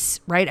close,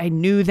 right? I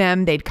knew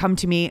them. They'd come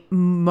to me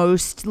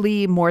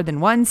mostly more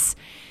than once,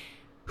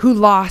 who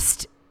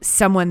lost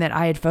someone that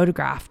I had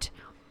photographed.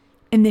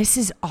 And this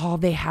is all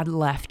they had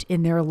left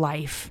in their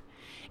life.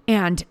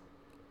 And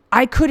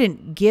I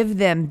couldn't give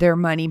them their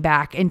money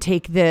back and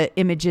take the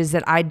images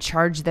that I'd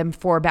charged them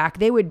for back.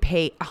 They would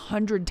pay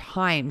 100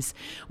 times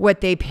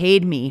what they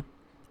paid me.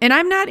 And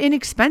I'm not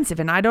inexpensive,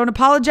 and I don't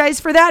apologize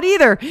for that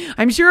either.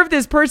 I'm sure if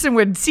this person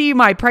would see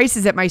my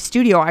prices at my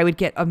studio, I would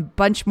get a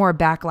bunch more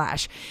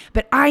backlash.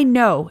 But I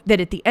know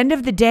that at the end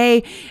of the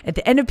day, at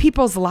the end of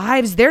people's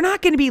lives, they're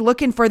not going to be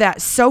looking for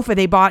that sofa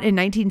they bought in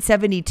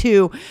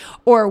 1972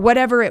 or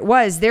whatever it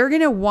was. They're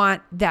going to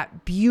want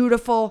that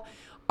beautiful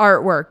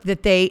artwork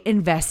that they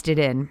invested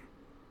in.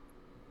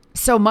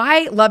 So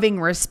my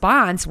loving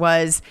response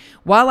was,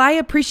 while I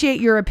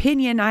appreciate your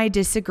opinion, I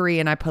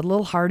disagree. And I put a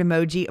little heart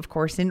emoji, of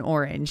course, in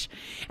orange.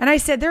 And I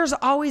said, there's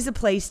always a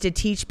place to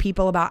teach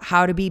people about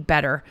how to be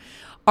better.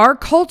 Our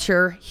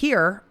culture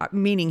here,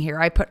 meaning here,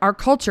 I put our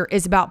culture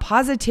is about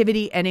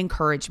positivity and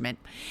encouragement.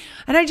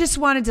 And I just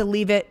wanted to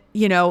leave it,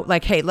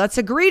 like, hey, let's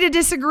agree to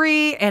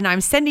disagree. And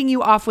I'm sending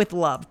you off with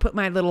love. Put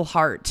my little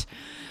heart.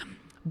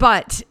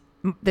 But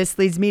this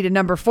leads me to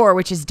number 4,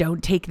 which is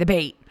don't take the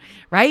bait,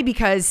 right?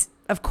 Because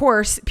of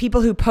course,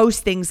 people who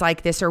post things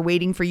like this are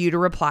waiting for you to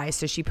reply.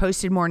 So she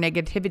posted more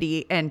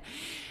negativity and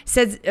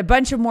said a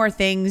bunch of more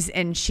things.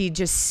 And she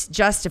just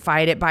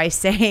justified it by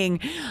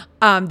saying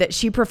that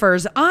she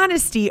prefers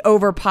honesty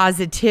over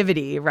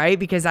positivity, right?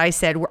 Because I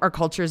said our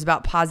culture is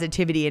about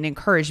positivity and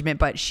encouragement,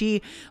 but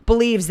she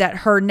believes that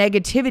her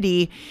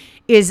negativity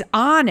is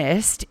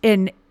honest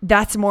and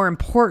that's more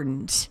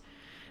important.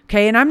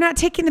 Okay. And I'm not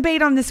taking the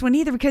bait on this one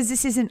either because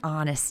this isn't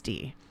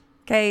honesty.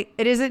 Okay.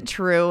 It isn't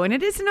true and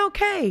it isn't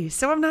okay.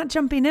 So I'm not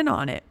jumping in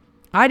on it.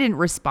 I didn't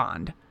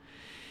respond.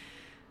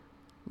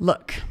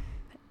 Look,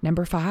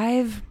 number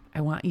 5,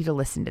 I want you to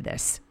listen to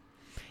this.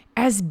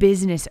 As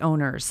business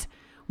owners,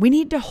 we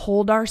need to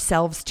hold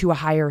ourselves to a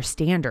higher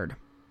standard.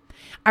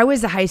 I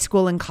was a high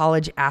school and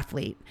college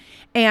athlete,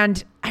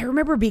 and I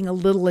remember being a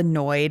little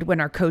annoyed when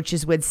our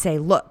coaches would say,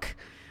 look,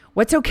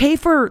 what's okay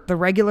for the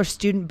regular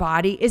student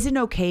body isn't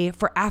okay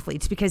for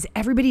athletes because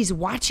everybody's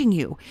watching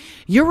you.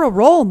 You're a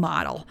role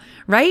model,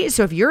 right?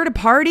 So if you're at a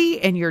party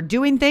and you're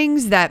doing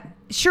things that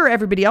sure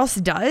everybody else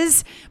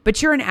does,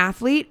 but you're an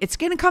athlete, it's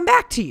going to come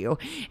back to you.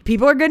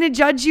 People are going to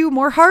judge you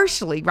more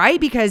harshly,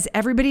 right? Because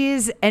everybody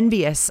is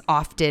envious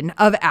often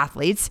of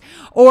athletes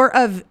or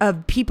of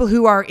people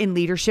who are in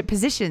leadership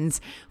positions.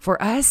 For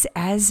us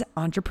as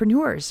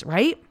entrepreneurs,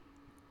 right?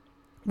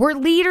 We're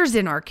leaders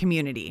in our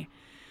community.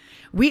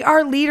 We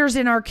are leaders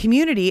in our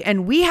community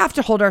and we have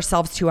to hold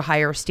ourselves to a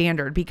higher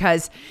standard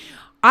because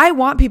I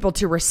want people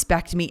to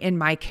respect me in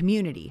my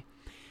community.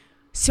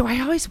 So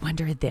I always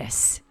wonder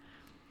this,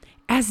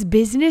 as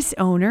business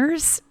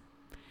owners,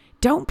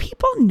 don't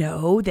people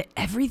know that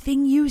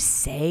everything you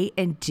say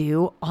and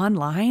do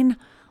online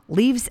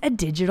leaves a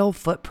digital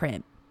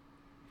footprint?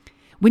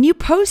 When you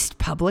post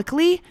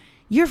publicly,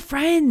 your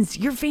friends,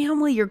 your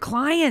family, your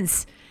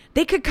clients,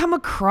 they could come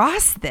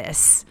across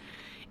this.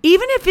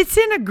 Even if it's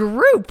in a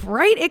group,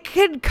 right? It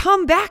could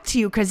come back to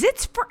you because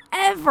it's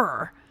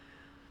forever.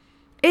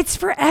 It's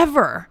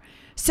forever.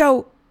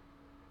 So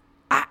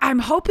I'm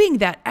hoping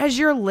that as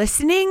you're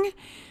listening,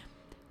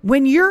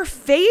 when you're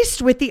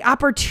faced with the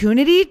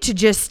opportunity to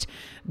just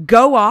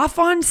go off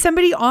on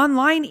somebody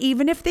online,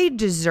 even if they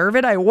deserve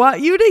it, I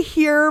want you to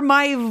hear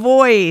my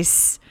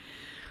voice,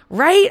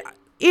 right?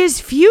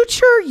 Is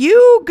future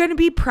you going to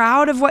be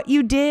proud of what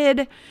you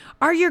did?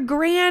 Are your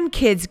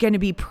grandkids going to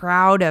be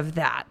proud of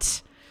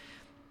that?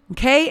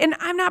 Okay. And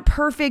I'm not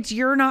perfect.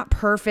 You're not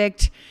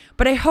perfect,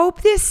 but I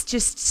hope this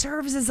just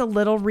serves as a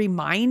little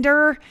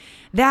reminder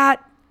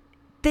that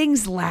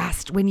things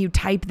last when you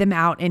type them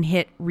out and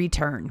hit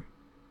return.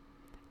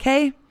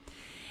 Okay.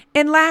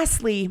 And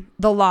lastly,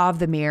 the law of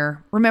the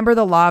mirror. Remember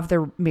the law of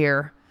the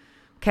mirror.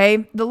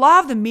 Okay. The law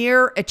of the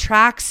mirror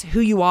attracts who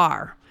you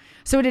are.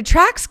 So it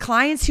attracts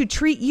clients who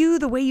treat you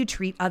the way you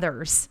treat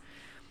others.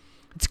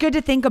 It's good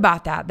to think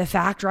about that. The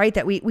fact, right,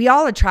 that we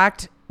all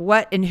attract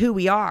what and who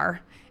we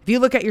are. If you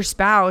look at your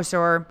spouse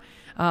or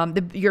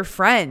your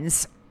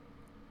friends,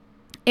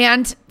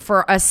 and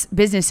for us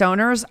business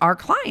owners, our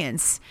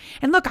clients.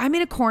 And look, I'm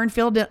in a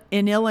cornfield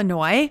in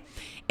Illinois,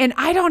 and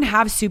I don't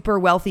have super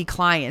wealthy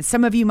clients.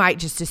 Some of you might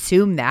just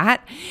assume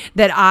that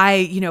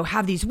I,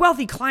 have these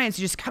wealthy clients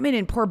who just come in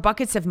and pour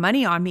buckets of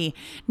money on me.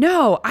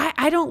 No,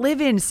 I don't live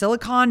in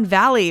Silicon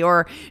Valley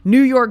or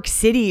New York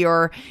City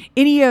or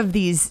any of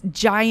these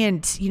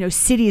giant,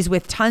 cities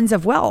with tons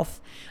of wealth.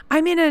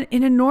 I'm in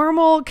a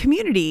normal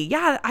community.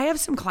 Yeah, I have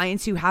some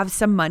clients who have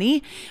some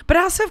money, but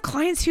I also have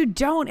clients who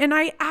don't, and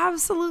I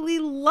absolutely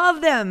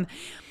love them.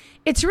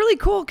 It's really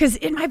cool because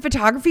in my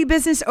photography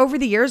business over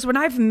the years, when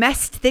I've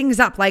messed things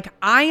up, like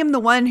I am the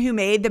one who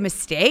made the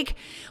mistake,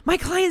 my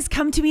clients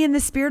come to me in the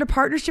spirit of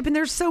partnership and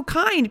they're so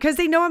kind because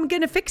they know I'm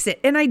going to fix it.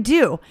 And I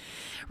do,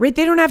 right?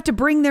 They don't have to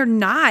bring their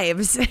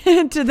knives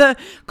into the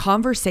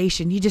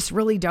conversation. You just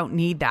really don't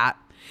need that.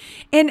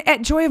 And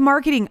at Joy of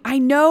Marketing, I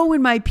know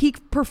when my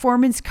peak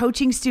performance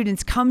coaching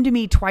students come to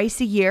me twice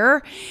a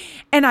year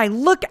and I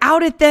look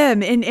out at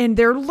them and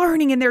they're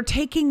learning and they're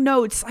taking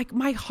notes, like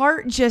my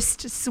heart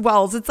just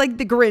swells. It's like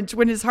the Grinch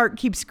when his heart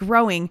keeps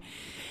growing.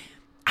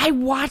 I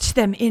watch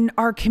them in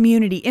our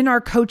community, in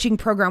our coaching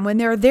program, when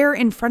they're there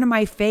in front of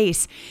my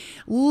face,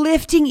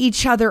 lifting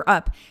each other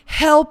up,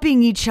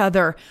 helping each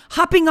other,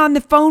 hopping on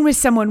the phone with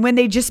someone when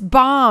they just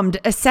bombed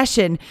a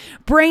session,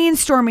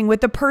 brainstorming with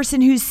the person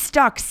who's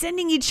stuck,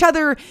 sending each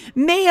other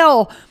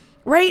mail,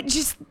 right?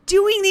 Just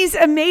doing these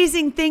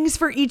amazing things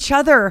for each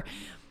other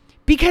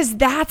because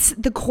that's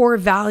the core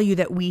value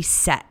that we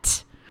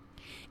set.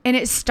 And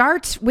it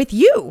starts with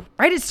you,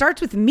 right? It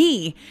starts with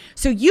me.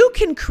 So you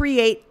can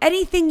create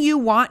anything you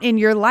want in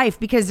your life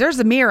because there's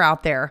a mirror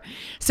out there.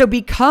 So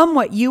become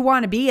what you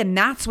want to be, and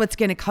that's what's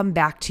going to come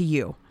back to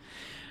you.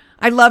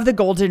 I love the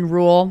golden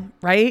rule,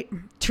 right?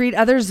 Treat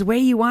others the way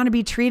you want to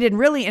be treated. And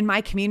really, in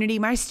my community,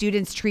 my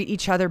students treat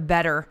each other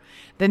better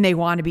than they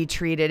want to be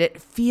treated.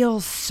 It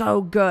feels so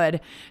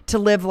good to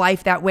live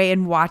life that way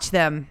and watch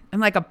them.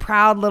 I'm like a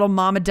proud little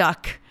mama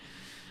duck.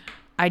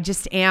 I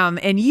just am.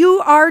 And you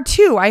are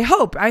too. I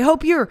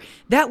hope you're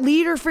that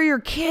leader for your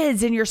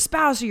kids and your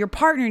spouse or your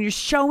partner, and you're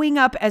showing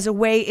up as a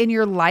way in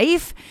your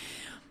life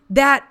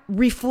that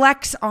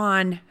reflects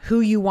on who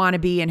you want to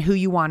be and who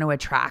you want to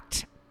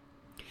attract.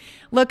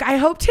 Look, I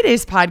hope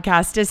today's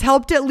podcast has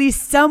helped at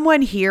least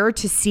someone here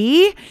to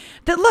see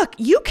that, look,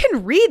 you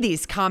can read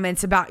these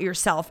comments about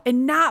yourself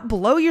and not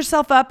blow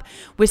yourself up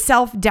with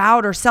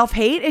self-doubt or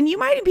self-hate, and you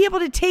might be able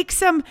to take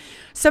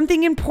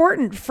something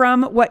important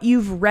from what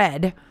you've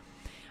read.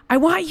 I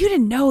want you to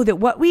know that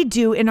what we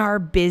do in our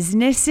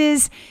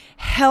businesses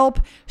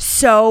help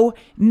so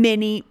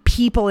many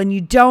people, and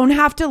you don't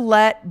have to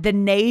let the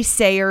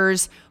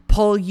naysayers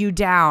pull you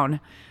down,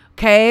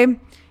 okay?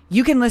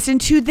 You can listen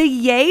to the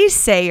yay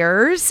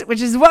sayers, which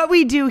is what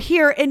we do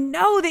here, and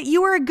know that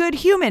you are a good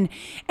human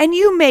and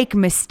you make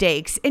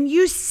mistakes and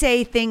you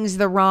say things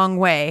the wrong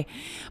way.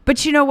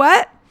 But you know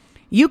what?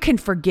 You can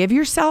forgive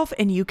yourself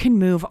and you can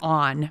move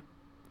on.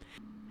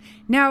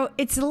 Now,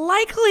 it's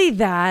likely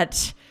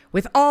that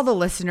with all the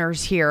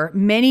listeners here,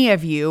 many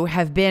of you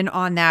have been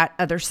on that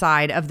other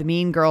side of the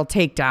mean girl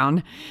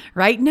takedown,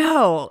 right?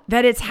 Know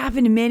that it's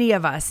happened to many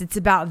of us. It's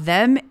about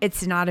them.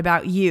 It's not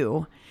about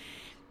you.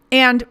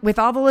 And with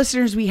all the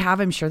listeners we have,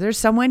 I'm sure there's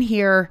someone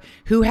here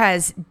who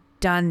has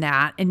done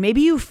that, and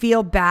maybe you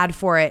feel bad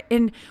for it.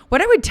 And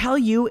what I would tell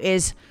you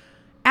is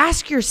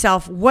ask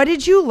yourself, what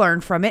did you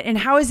learn from it, and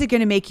how is it going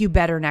to make you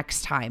better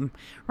next time,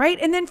 right?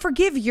 And then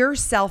forgive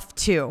yourself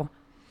too.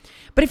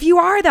 But if you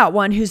are that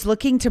one who's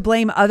looking to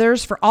blame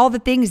others for all the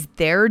things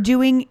they're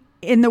doing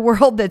in the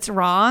world that's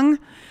wrong,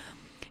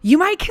 you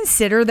might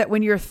consider that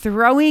when you're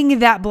throwing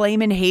that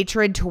blame and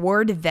hatred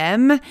toward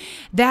them,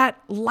 that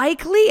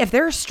likely if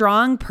they're a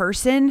strong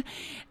person,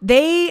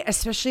 they,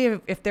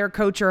 especially if they're a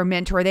coach or a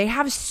mentor, they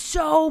have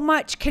so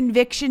much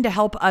conviction to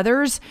help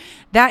others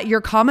that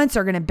your comments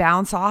are going to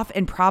bounce off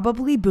and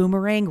probably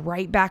boomerang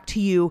right back to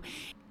you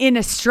in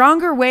a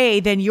stronger way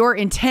than your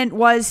intent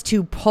was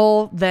to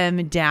pull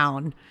them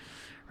down,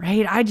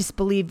 right? I just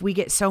believe we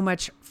get so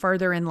much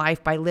further in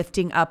life by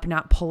lifting up,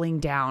 not pulling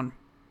down.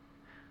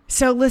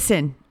 So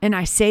listen, and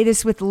I say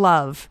this with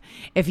love,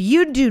 if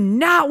you do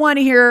not want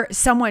to hear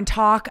someone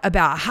talk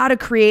about how to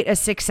create a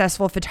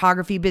successful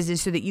photography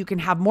business so that you can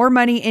have more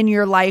money in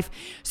your life,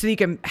 so that you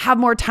can have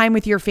more time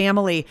with your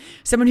family,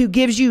 someone who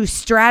gives you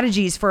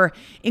strategies for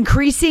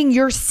increasing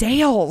your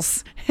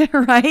sales,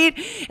 right?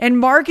 And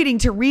marketing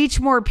to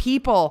reach more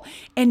people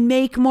and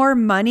make more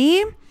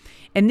money,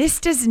 and this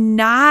does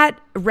not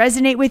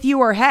resonate with you,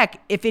 or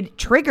heck, if it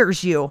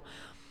triggers you,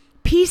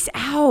 peace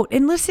out.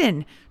 And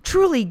listen,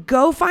 truly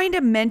go find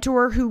a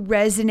mentor who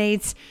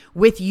resonates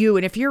with you.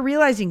 And if you're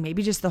realizing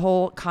maybe just the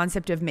whole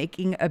concept of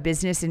making a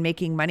business and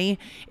making money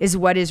is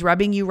what is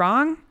rubbing you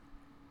wrong,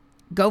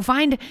 go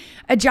find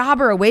a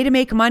job or a way to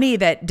make money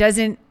that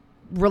doesn't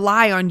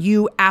rely on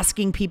you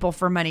asking people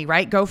for money,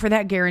 right? Go for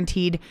that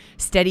guaranteed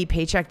steady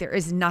paycheck. There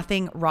is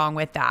nothing wrong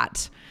with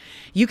that.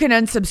 You can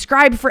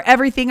unsubscribe for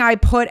everything I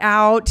put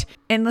out.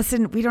 And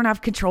listen, we don't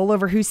have control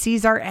over who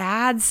sees our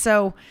ads.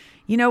 So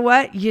you know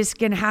what? You're just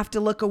going to have to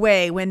look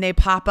away when they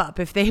pop up.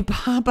 If they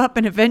pop up,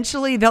 and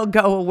eventually they'll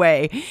go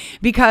away,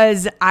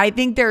 because I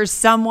think there's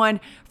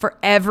someone for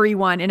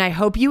everyone. And I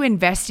hope you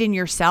invest in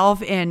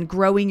yourself and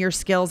growing your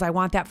skills. I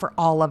want that for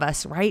all of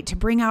us, right? To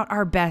bring out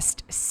our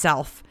best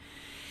self.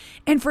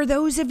 And for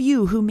those of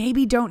you who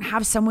maybe don't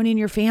have someone in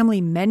your family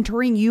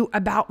mentoring you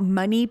about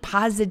money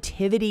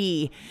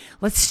positivity,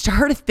 let's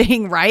start a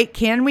thing, right?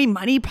 Can we?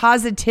 Money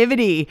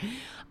positivity.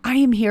 I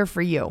am here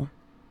for you.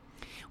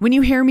 When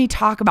you hear me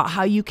talk about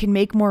how you can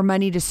make more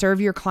money to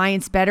serve your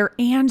clients better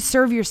and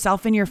serve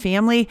yourself and your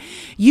family,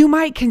 you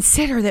might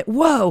consider that,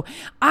 whoa,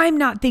 I'm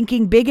not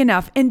thinking big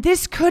enough, and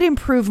this could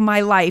improve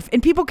my life,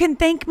 and people can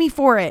thank me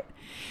for it.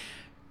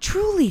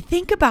 Truly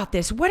think about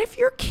this. What if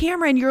your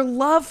camera and your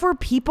love for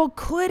people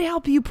could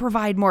help you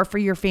provide more for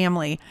your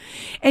family,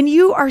 and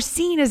you are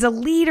seen as a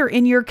leader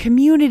in your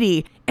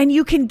community, and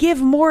you can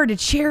give more to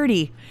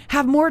charity,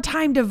 have more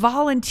time to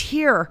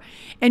volunteer,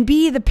 and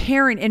be the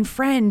parent and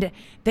friend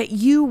that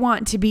you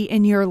want to be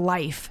in your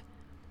life?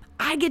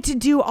 I get to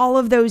do all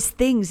of those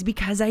things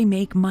because I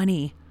make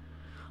money.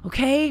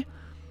 Okay?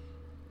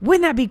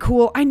 Wouldn't that be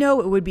cool? I know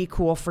it would be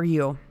cool for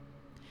you.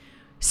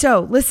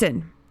 So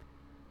listen,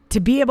 to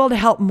be able to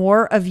help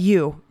more of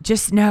you,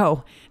 just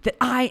know that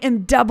I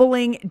am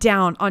doubling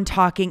down on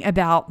talking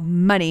about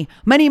money.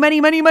 Money,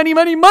 money, money, money,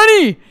 money,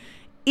 money.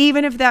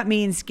 Even if that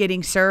means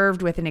getting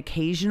served with an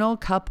occasional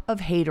cup of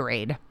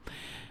haterade.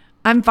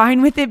 I'm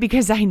fine with it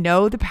because I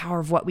know the power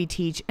of what we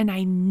teach, and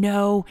I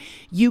know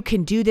you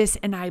can do this,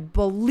 and I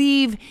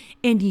believe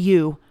in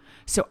you.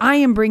 So I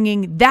am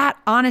bringing that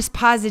honest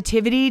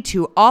positivity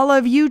to all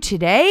of you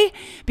today,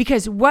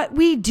 because what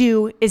we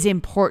do is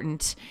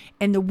important,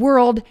 and the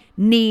world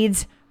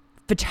needs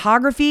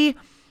photography.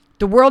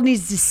 The world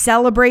needs to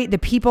celebrate the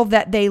people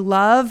that they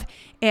love,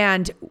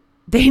 and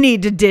they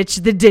need to ditch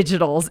the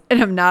digitals.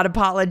 And I'm not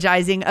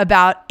apologizing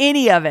about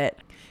any of it.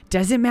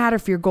 Doesn't matter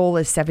if your goal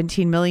is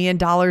 $17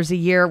 million a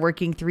year,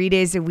 working 3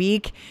 days a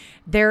week.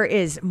 There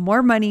is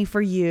more money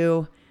for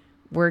you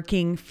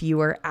working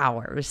fewer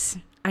hours.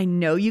 I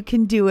know you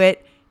can do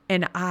it,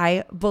 and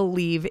I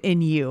believe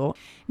in you.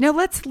 Now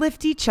let's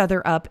lift each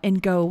other up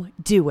and go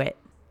do it.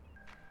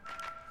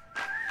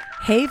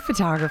 Hey,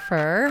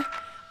 photographer.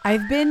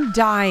 I've been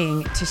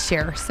dying to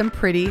share some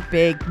pretty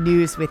big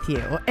news with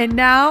you, and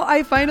now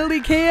I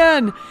finally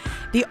can.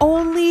 The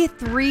only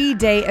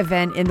 3-day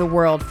event in the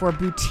world for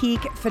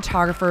boutique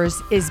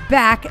photographers is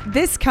back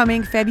this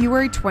coming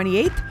February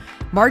 28th,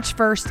 March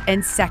 1st,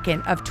 and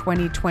 2nd of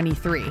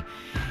 2023.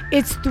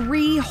 It's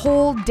 3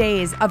 whole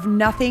days of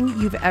nothing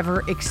you've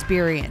ever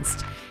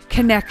experienced.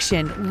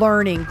 Connection,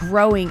 learning,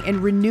 growing,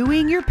 and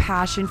renewing your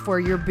passion for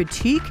your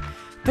boutique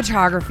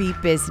photography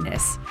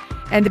business.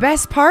 And the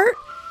best part?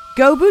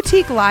 Go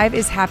Boutique Live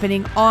is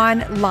happening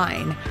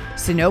online.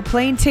 So no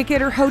plane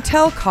ticket or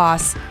hotel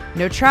costs,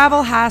 no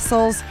travel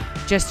hassles,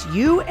 just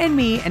you and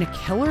me and a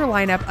killer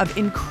lineup of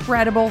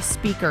incredible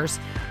speakers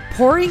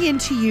pouring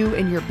into you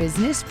and your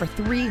business for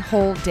 3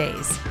 whole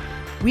days.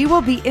 We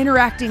will be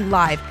interacting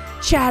live,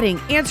 chatting,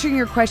 answering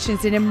your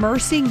questions, and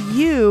immersing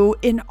you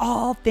in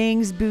all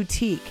things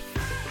boutique.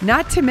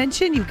 Not to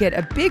mention, you get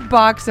a big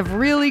box of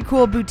really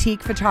cool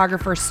boutique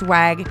photographer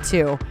swag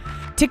too.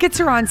 Tickets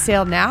are on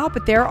sale now,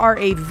 but there are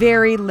a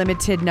very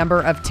limited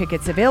number of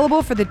tickets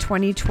available for the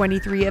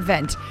 2023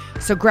 event.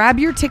 So grab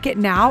your ticket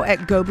now at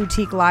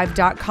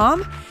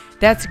goboutiquelive.com.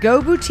 That's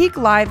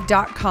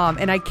goboutiquelive.com,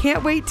 and I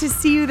can't wait to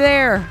see you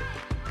there.